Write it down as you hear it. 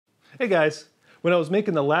Hey guys, when I was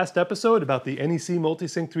making the last episode about the NEC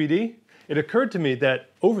Multisync 3D, it occurred to me that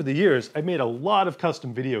over the years I've made a lot of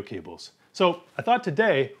custom video cables. So I thought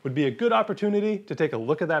today would be a good opportunity to take a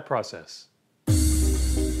look at that process.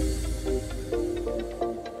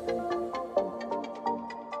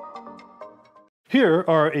 Here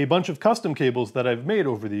are a bunch of custom cables that I've made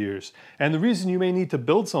over the years, and the reason you may need to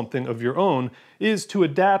build something of your own is to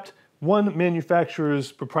adapt one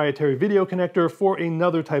manufacturer's proprietary video connector for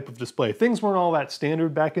another type of display. Things weren't all that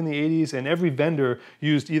standard back in the 80s, and every vendor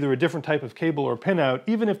used either a different type of cable or pinout,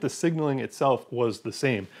 even if the signaling itself was the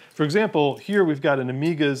same. For example, here we've got an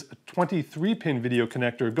Amiga's 23-pin video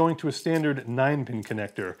connector going to a standard 9-pin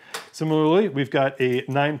connector. Similarly, we've got a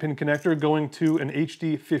 9-pin connector going to an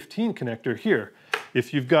HD 15 connector here.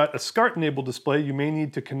 If you've got a SCART-enabled display, you may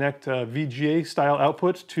need to connect VGA-style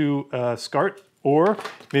output to SCART, or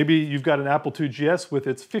maybe you've got an Apple IIgs with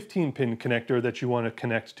its 15-pin connector that you want to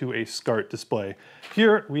connect to a SCART display.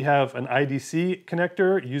 Here we have an IDC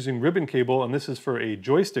connector using ribbon cable, and this is for a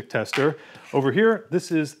joystick tester. Over here,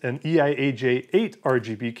 this is an EIAJ8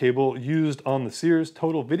 RGB cable used on the Sears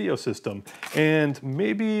Total Video System. And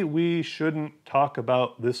maybe we shouldn't talk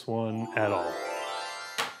about this one at all.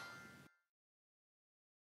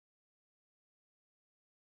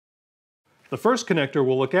 The first connector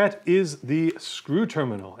we'll look at is the screw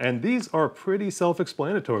terminal, and these are pretty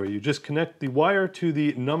self-explanatory. You just connect the wire to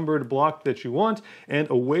the numbered block that you want, and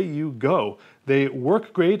away you go. They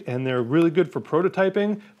work great, and they're really good for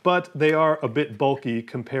prototyping, but they are a bit bulky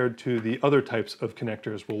compared to the other types of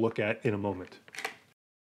connectors we'll look at in a moment.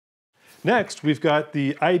 Next, we've got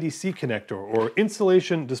the IDC connector, or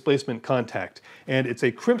Insulation Displacement Contact, and it's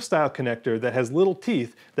a crimp-style connector that has little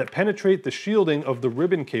teeth that penetrate the shielding of the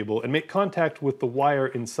ribbon cable and make contact with the wire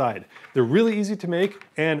inside. They're really easy to make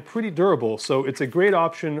and pretty durable, so it's a great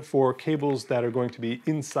option for cables that are going to be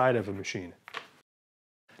inside of a machine.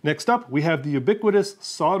 Next up, we have the ubiquitous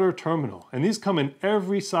solder terminal, and these come in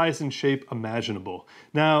every size and shape imaginable.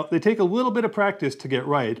 Now, they take a little bit of practice to get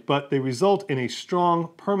right, but they result in a strong,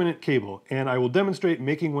 permanent cable, and I will demonstrate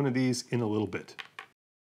making one of these in a little bit.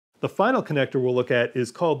 The final connector we'll look at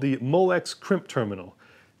is called the Molex crimp terminal.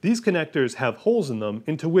 These connectors have holes in them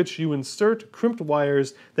into which you insert crimped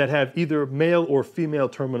wires that have either male or female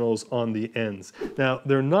terminals on the ends. Now,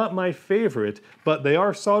 they're not my favorite, but they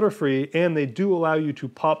are solder-free and they do allow you to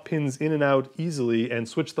pop pins in and out easily and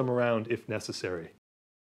switch them around if necessary.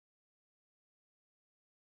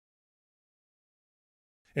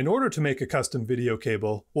 In order to make a custom video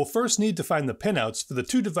cable, we'll first need to find the pinouts for the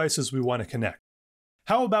two devices we want to connect.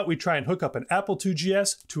 How about we try and hook up an Apple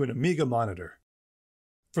IIgs to an Amiga monitor?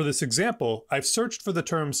 For this example, I've searched for the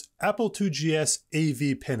terms Apple IIgs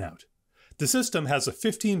AV pinout. The system has a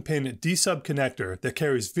 15-pin D-sub connector that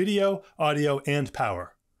carries video, audio, and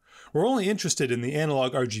power. We're only interested in the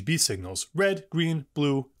analog RGB signals, red, green,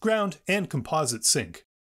 blue, ground, and composite sync.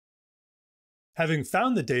 Having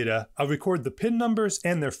found the data, I'll record the pin numbers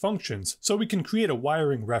and their functions so we can create a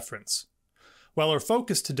wiring reference. While our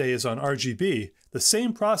focus today is on RGB, the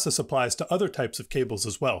same process applies to other types of cables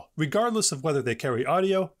as well, regardless of whether they carry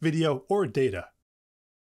audio, video, or data.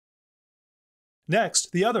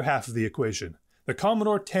 Next, the other half of the equation, the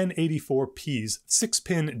Commodore 1084P's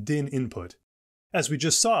 6-pin DIN input. As we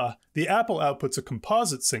just saw, the Apple outputs a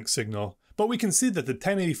composite sync signal, but we can see that the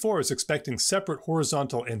 1084 is expecting separate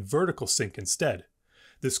horizontal and vertical sync instead.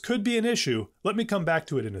 This could be an issue. Let me come back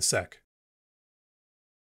to it in a sec.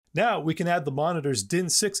 Now we can add the monitor's DIN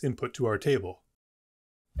 6 input to our table.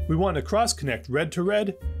 We want to cross-connect red to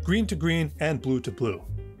red, green to green, and blue to blue.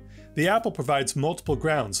 The Apple provides multiple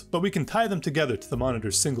grounds, but we can tie them together to the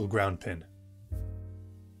monitor's single ground pin.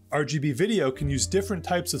 RGB video can use different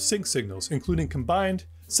types of sync signals, including combined,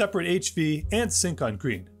 separate HV, and sync on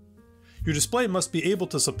green. Your display must be able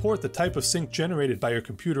to support the type of sync generated by your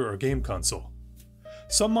computer or game console.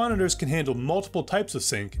 Some monitors can handle multiple types of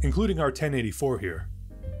sync, including our 1084 here.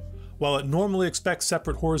 While it normally expects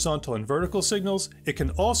separate horizontal and vertical signals, it can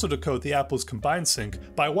also decode the Apple's combined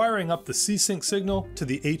sync by wiring up the C-Sync signal to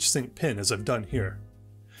the H-Sync pin, as I've done here.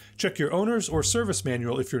 Check your owner's or service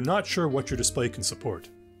manual if you're not sure what your display can support.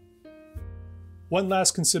 One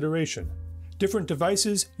last consideration. Different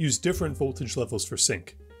devices use different voltage levels for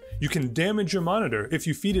sync. You can damage your monitor if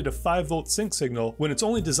you feed it a 5-volt sync signal when it's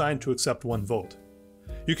only designed to accept 1 volt.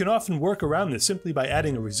 You can often work around this simply by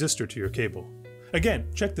adding a resistor to your cable. Again,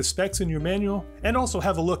 check the specs in your manual, and also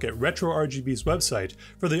have a look at RetroRGB's website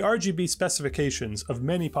for the RGB specifications of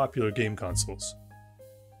many popular game consoles.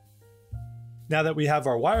 Now that we have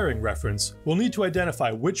our wiring reference, we'll need to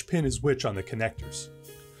identify which pin is which on the connectors.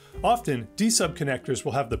 Often, D-sub connectors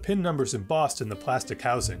will have the pin numbers embossed in the plastic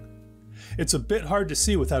housing. It's a bit hard to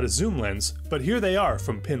see without a zoom lens, but here they are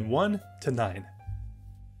from pin 1 to 9.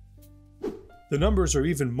 The numbers are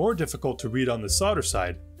even more difficult to read on the solder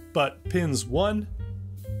side, but pins 1,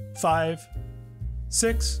 5,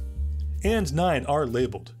 6, and 9 are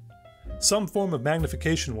labeled. Some form of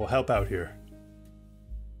magnification will help out here.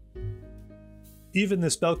 Even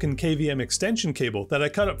this Belkin KVM extension cable that I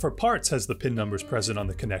cut up for parts has the pin numbers present on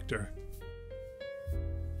the connector.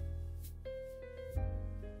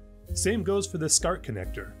 Same goes for this SCART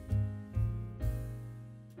connector.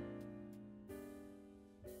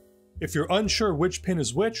 If you're unsure which pin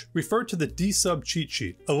is which, refer to the D-Sub cheat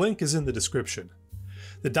sheet. A link is in the description.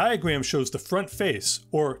 The diagram shows the front face,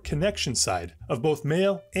 or connection side, of both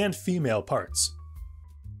male and female parts.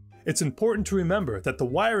 It's important to remember that the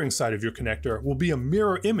wiring side of your connector will be a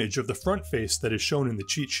mirror image of the front face that is shown in the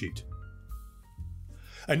cheat sheet.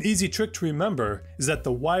 An easy trick to remember is that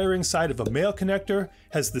the wiring side of a male connector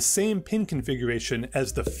has the same pin configuration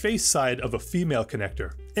as the face side of a female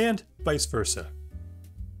connector, and vice versa.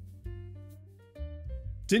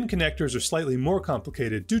 DIN connectors are slightly more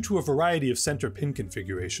complicated due to a variety of center pin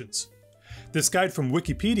configurations. This guide from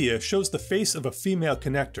Wikipedia shows the face of a female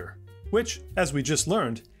connector, which, as we just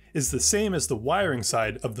learned, is the same as the wiring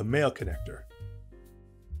side of the male connector.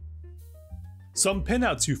 Some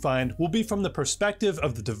pinouts you find will be from the perspective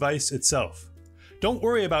of the device itself. Don't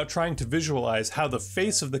worry about trying to visualize how the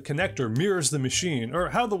face of the connector mirrors the machine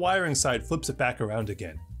or how the wiring side flips it back around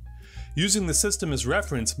again. Using the system as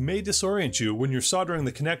reference may disorient you when you're soldering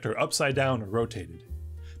the connector upside down or rotated.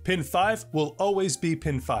 Pin 5 will always be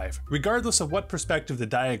pin 5, regardless of what perspective the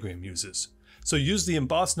diagram uses. So use the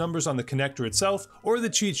embossed numbers on the connector itself or the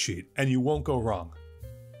cheat sheet and you won't go wrong.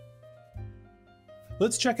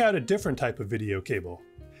 Let's check out a different type of video cable.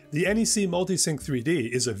 The NEC Multisync 3D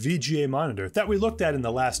is a VGA monitor that we looked at in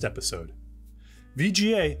the last episode.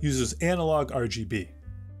 VGA uses analog RGB.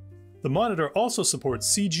 The monitor also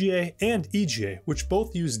supports CGA and EGA, which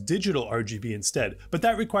both use digital RGB instead, but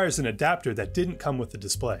that requires an adapter that didn't come with the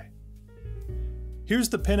display. Here's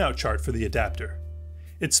the pinout chart for the adapter.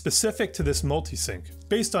 It's specific to this multisync,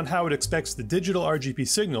 based on how it expects the digital RGB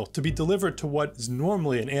signal to be delivered to what is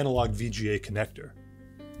normally an analog VGA connector.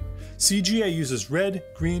 CGA uses red,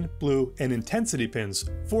 green, blue, and intensity pins,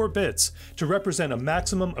 4 bits, to represent a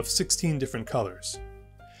maximum of 16 different colors.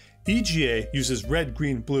 EGA uses red,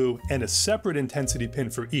 green, blue, and a separate intensity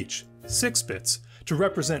pin for each, 6 bits, to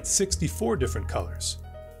represent 64 different colors.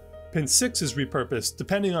 Pin 6 is repurposed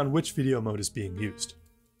depending on which video mode is being used.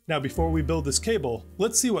 Now before we build this cable,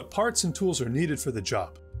 let's see what parts and tools are needed for the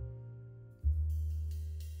job.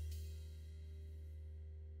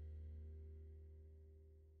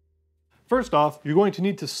 First off, you're going to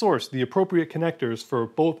need to source the appropriate connectors for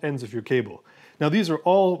both ends of your cable. Now these are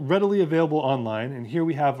all readily available online, and here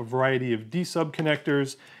we have a variety of D-Sub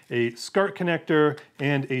connectors, a SCART connector,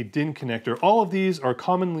 and a DIN connector. All of these are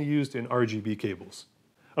commonly used in RGB cables.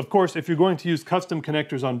 Of course, if you're going to use custom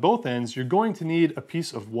connectors on both ends, you're going to need a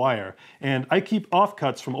piece of wire, and I keep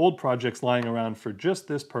offcuts from old projects lying around for just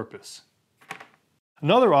this purpose.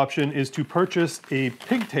 Another option is to purchase a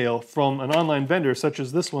pigtail from an online vendor such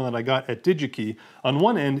as this one that I got at DigiKey. On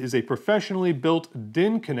one end is a professionally built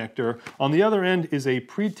DIN connector, on the other end is a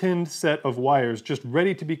pre-tinned set of wires just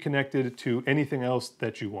ready to be connected to anything else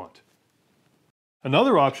that you want.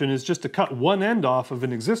 Another option is just to cut one end off of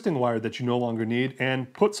an existing wire that you no longer need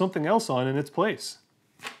and put something else on in its place.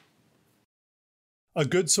 A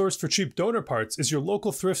good source for cheap donor parts is your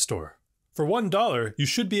local thrift store. For $1, you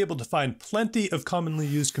should be able to find plenty of commonly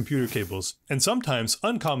used computer cables, and sometimes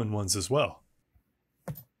uncommon ones as well.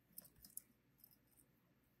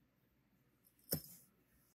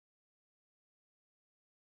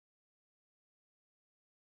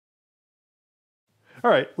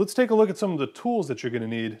 Alright, let's take a look at some of the tools that you're going to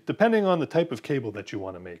need, depending on the type of cable that you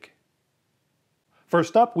want to make.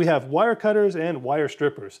 First up, we have wire cutters and wire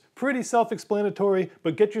strippers. Pretty self-explanatory,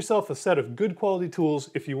 but get yourself a set of good quality tools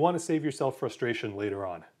if you want to save yourself frustration later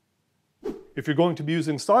on. If you're going to be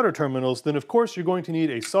using solder terminals, then of course you're going to need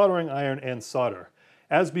a soldering iron and solder.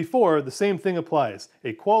 As before, the same thing applies.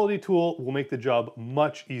 A quality tool will make the job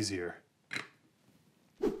much easier.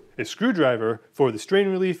 A screwdriver for the strain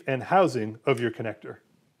relief and housing of your connector.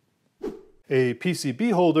 A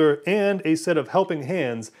PCB holder and a set of helping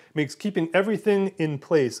hands makes keeping everything in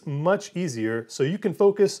place much easier so you can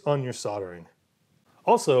focus on your soldering.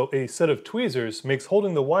 Also, a set of tweezers makes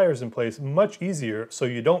holding the wires in place much easier so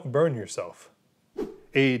you don't burn yourself.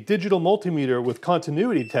 A digital multimeter with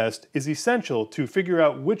continuity test is essential to figure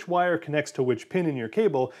out which wire connects to which pin in your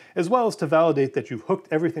cable, as well as to validate that you've hooked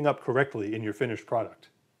everything up correctly in your finished product.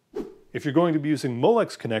 If you're going to be using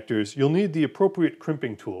Molex connectors, you'll need the appropriate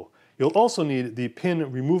crimping tool. You'll also need the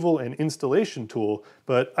pin removal and installation tool,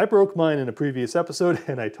 but I broke mine in a previous episode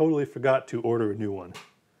and I totally forgot to order a new one.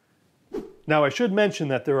 Now I should mention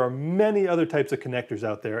that there are many other types of connectors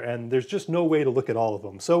out there and there's just no way to look at all of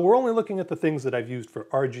them. So we're only looking at the things that I've used for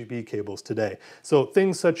RGB cables today. So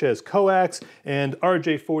things such as coax and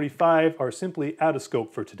RJ45 are simply out of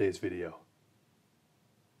scope for today's video.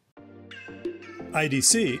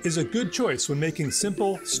 IDC is a good choice when making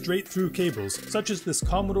simple, straight-through cables such as this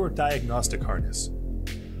Commodore diagnostic harness.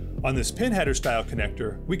 On this pin header style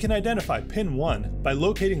connector, we can identify pin 1 by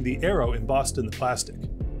locating the arrow embossed in the plastic.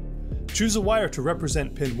 Choose a wire to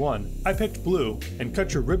represent pin 1, I picked blue, and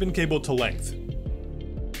cut your ribbon cable to length.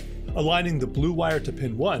 Aligning the blue wire to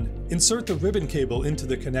pin 1, insert the ribbon cable into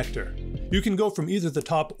the connector. You can go from either the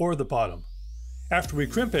top or the bottom. After we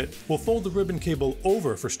crimp it, we'll fold the ribbon cable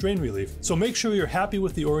over for strain relief, so make sure you're happy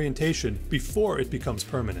with the orientation before it becomes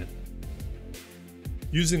permanent.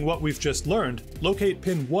 Using what we've just learned, locate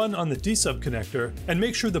pin 1 on the D-sub connector and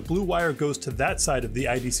make sure the blue wire goes to that side of the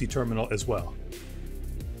IDC terminal as well.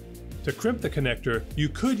 To crimp the connector, you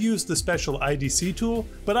could use the special IDC tool,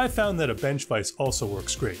 but I found that a bench vise also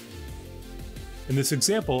works great. In this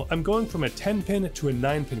example, I'm going from a 10-pin to a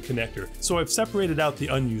 9-pin connector, so I've separated out the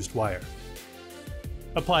unused wire.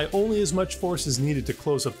 Apply only as much force as needed to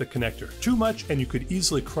close up the connector. Too much and you could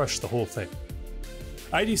easily crush the whole thing.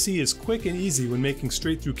 IDC is quick and easy when making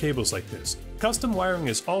straight-through cables like this. Custom wiring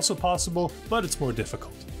is also possible, but it's more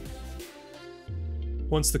difficult.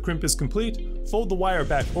 Once the crimp is complete, fold the wire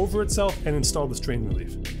back over itself and install the strain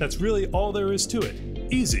relief. That's really all there is to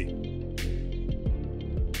it. Easy.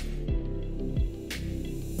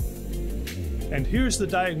 And here's the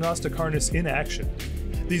diagnostic harness in action.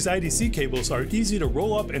 These IDC cables are easy to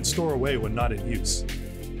roll up and store away when not in use.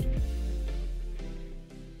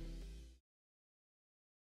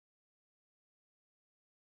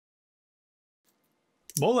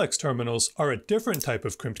 Molex terminals are a different type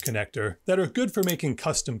of crimped connector that are good for making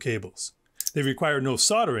custom cables. They require no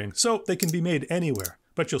soldering, so they can be made anywhere,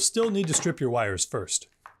 but you'll still need to strip your wires first.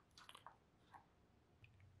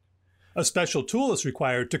 A special tool is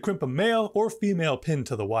required to crimp a male or female pin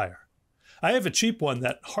to the wire. I have a cheap one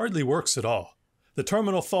that hardly works at all. The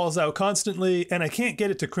terminal falls out constantly, and I can't get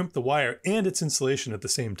it to crimp the wire and its insulation at the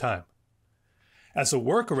same time. As a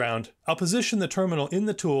workaround, I'll position the terminal in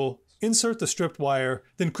the tool, insert the stripped wire,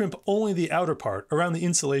 then crimp only the outer part around the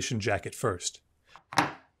insulation jacket first.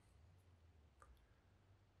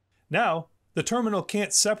 Now, the terminal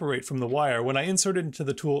can't separate from the wire when I insert it into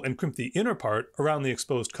the tool and crimp the inner part around the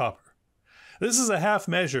exposed copper. This is a half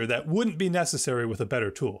measure that wouldn't be necessary with a better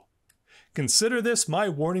tool. Consider this my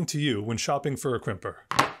warning to you when shopping for a crimper.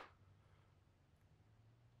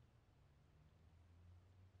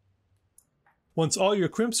 Once all your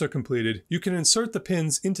crimps are completed, you can insert the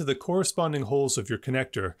pins into the corresponding holes of your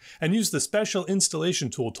connector and use the special installation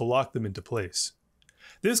tool to lock them into place.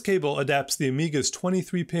 This cable adapts the Amiga's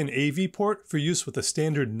 23-pin AV port for use with a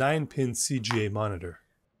standard 9-pin CGA monitor.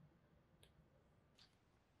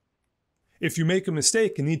 If you make a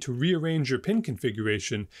mistake and need to rearrange your pin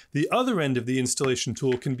configuration, the other end of the installation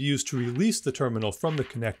tool can be used to release the terminal from the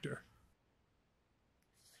connector.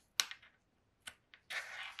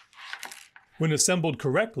 When assembled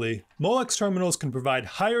correctly, Molex terminals can provide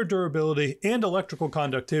higher durability and electrical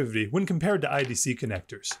conductivity when compared to IDC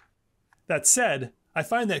connectors. That said, I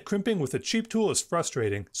find that crimping with a cheap tool is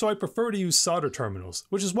frustrating, so I prefer to use solder terminals,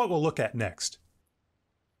 which is what we'll look at next.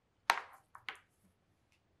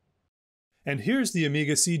 And here's the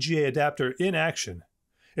Amiga CGA adapter in action.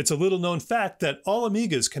 It's a little known fact that all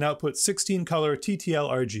Amigas can output 16-color TTL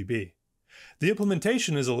RGB. The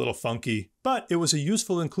implementation is a little funky, but it was a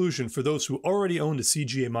useful inclusion for those who already owned a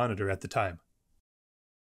CGA monitor at the time.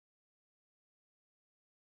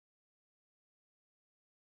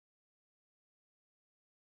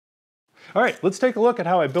 Alright, let's take a look at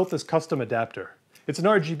how I built this custom adapter. It's an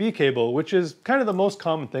RGB cable, which is kind of the most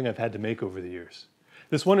common thing I've had to make over the years.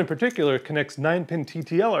 This one in particular connects 9-pin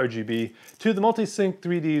TTL RGB to the Multisync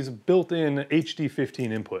 3D's built-in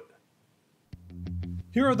HD15 input.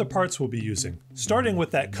 Here are the parts we'll be using, starting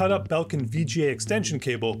with that cut-up Belkin VGA extension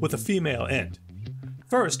cable with a female end.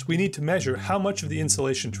 First, we need to measure how much of the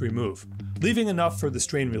insulation to remove, leaving enough for the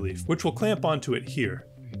strain relief, which will clamp onto it here.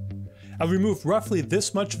 I'll remove roughly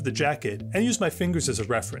this much of the jacket and use my fingers as a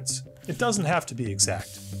reference. It doesn't have to be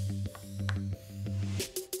exact.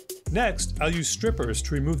 Next, I'll use strippers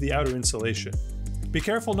to remove the outer insulation. Be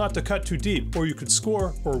careful not to cut too deep, or you could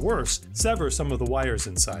score, or worse, sever some of the wires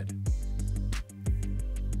inside.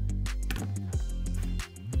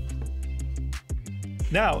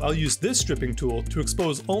 Now I'll use this stripping tool to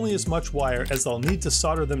expose only as much wire as I'll need to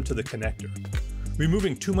solder them to the connector.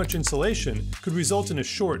 Removing too much insulation could result in a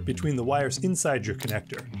short between the wires inside your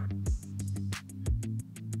connector.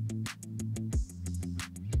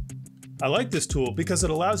 I like this tool because it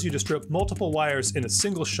allows you to strip multiple wires in a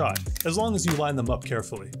single shot, as long as you line them up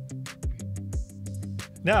carefully.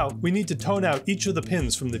 Now, we need to tone out each of the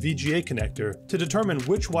pins from the VGA connector to determine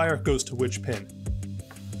which wire goes to which pin.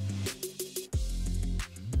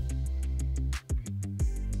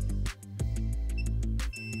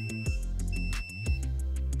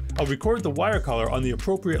 I'll record the wire color on the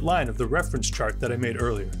appropriate line of the reference chart that I made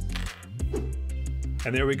earlier.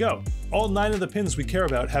 And there we go. All 9 of the pins we care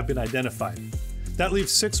about have been identified. That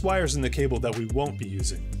leaves 6 wires in the cable that we won't be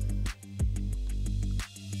using.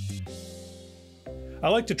 I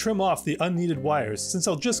like to trim off the unneeded wires since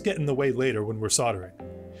they'll just get in the way later when we're soldering.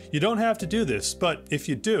 You don't have to do this, but if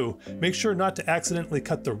you do, make sure not to accidentally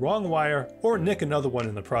cut the wrong wire or nick another one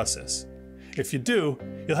in the process. If you do,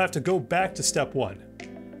 you'll have to go back to step 1.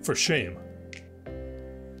 For shame.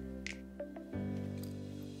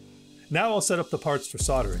 Now I'll set up the parts for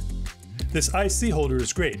soldering. This IC holder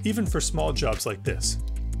is great, even for small jobs like this.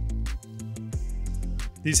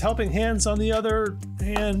 These helping hands, on the other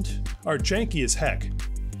hand, are janky as heck.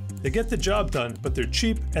 They get the job done, but they're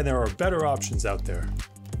cheap and there are better options out there.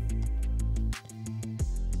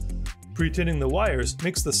 Pre-tinning the wires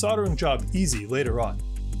makes the soldering job easy later on.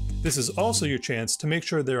 This is also your chance to make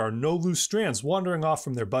sure there are no loose strands wandering off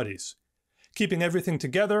from their buddies. Keeping everything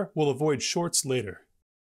together will avoid shorts later.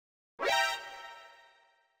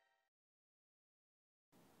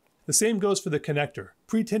 The same goes for the connector.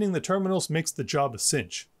 Pre-tinning the terminals makes the job a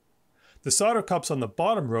cinch. The solder cups on the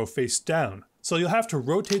bottom row face down, so you'll have to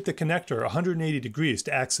rotate the connector 180 degrees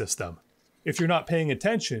to access them. If you're not paying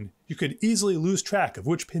attention, you could easily lose track of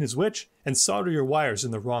which pin is which and solder your wires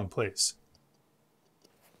in the wrong place.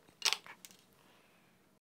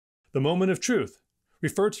 The moment of truth.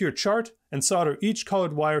 Refer to your chart and solder each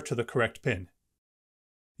colored wire to the correct pin.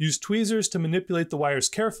 Use tweezers to manipulate the wires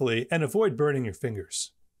carefully and avoid burning your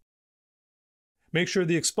fingers. Make sure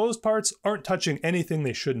the exposed parts aren't touching anything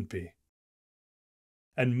they shouldn't be.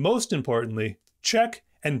 And most importantly, check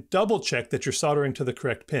and double check that you're soldering to the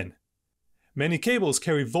correct pin. Many cables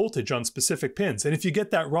carry voltage on specific pins, and if you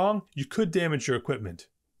get that wrong, you could damage your equipment.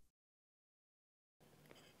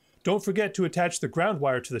 Don't forget to attach the ground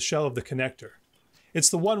wire to the shell of the connector. It's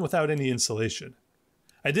the one without any insulation.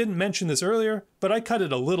 I didn't mention this earlier, but I cut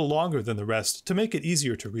it a little longer than the rest to make it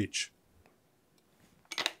easier to reach.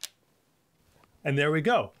 And there we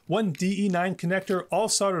go, one DE9 connector all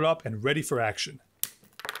soldered up and ready for action.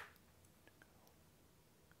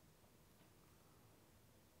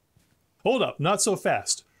 Hold up, not so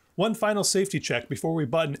fast. One final safety check before we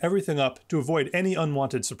button everything up to avoid any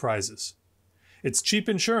unwanted surprises. It's cheap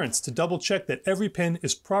insurance to double check that every pin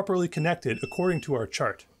is properly connected according to our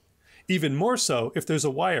chart. Even more so if there's a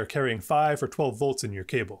wire carrying 5 or 12 volts in your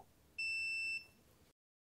cable.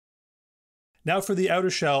 Now for the outer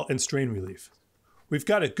shell and strain relief. We've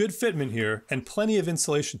got a good fitment here and plenty of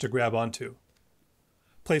insulation to grab onto.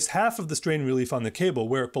 Place half of the strain relief on the cable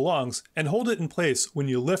where it belongs and hold it in place when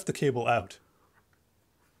you lift the cable out.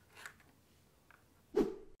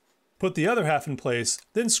 Put the other half in place,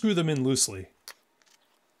 then screw them in loosely.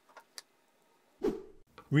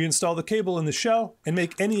 Reinstall the cable in the shell and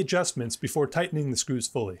make any adjustments before tightening the screws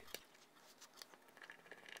fully.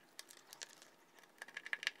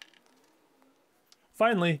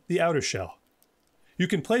 Finally, the outer shell. You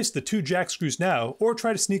can place the 2 jack screws now or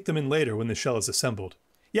try to sneak them in later when the shell is assembled.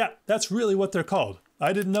 Yeah, that's really what they're called.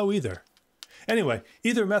 I didn't know either. Anyway,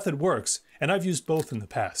 either method works, and I've used both in the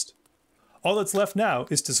past. All that's left now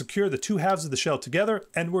is to secure the 2 halves of the shell together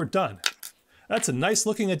and we're done. That's a nice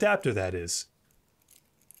looking adapter, that is.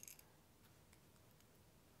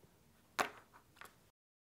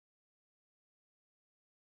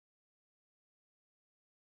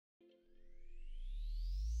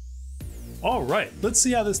 Alright, let's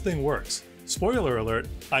see how this thing works. Spoiler alert,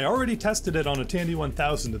 I already tested it on a Tandy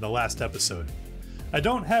 1000 in the last episode. I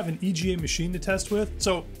don't have an EGA machine to test with,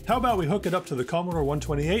 so how about we hook it up to the Commodore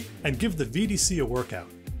 128 and give the VDC a workout.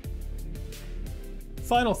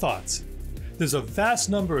 Final thoughts. There's a vast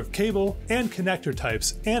number of cable and connector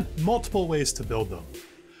types and multiple ways to build them.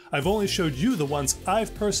 I've only showed you the ones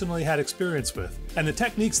I've personally had experience with, and the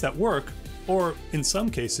techniques that work, or in some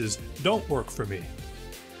cases, don't work for me.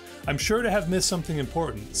 I'm sure to have missed something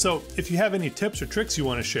important, so if you have any tips or tricks you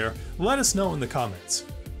want to share, let us know in the comments.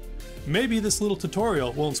 Maybe this little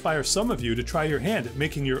tutorial will inspire some of you to try your hand at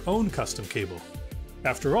making your own custom cable.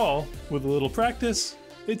 After all, with a little practice,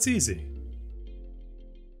 it's easy.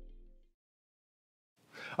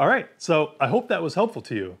 Alright, so I hope that was helpful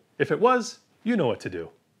to you. If it was, you know what to do.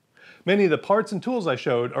 Many of the parts and tools I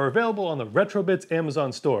showed are available on the RetroBits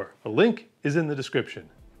Amazon store. A link is in the description.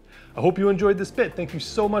 I hope you enjoyed this bit. Thank you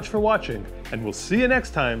so much for watching, and we'll see you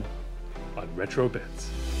next time on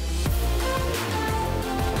RetroBits.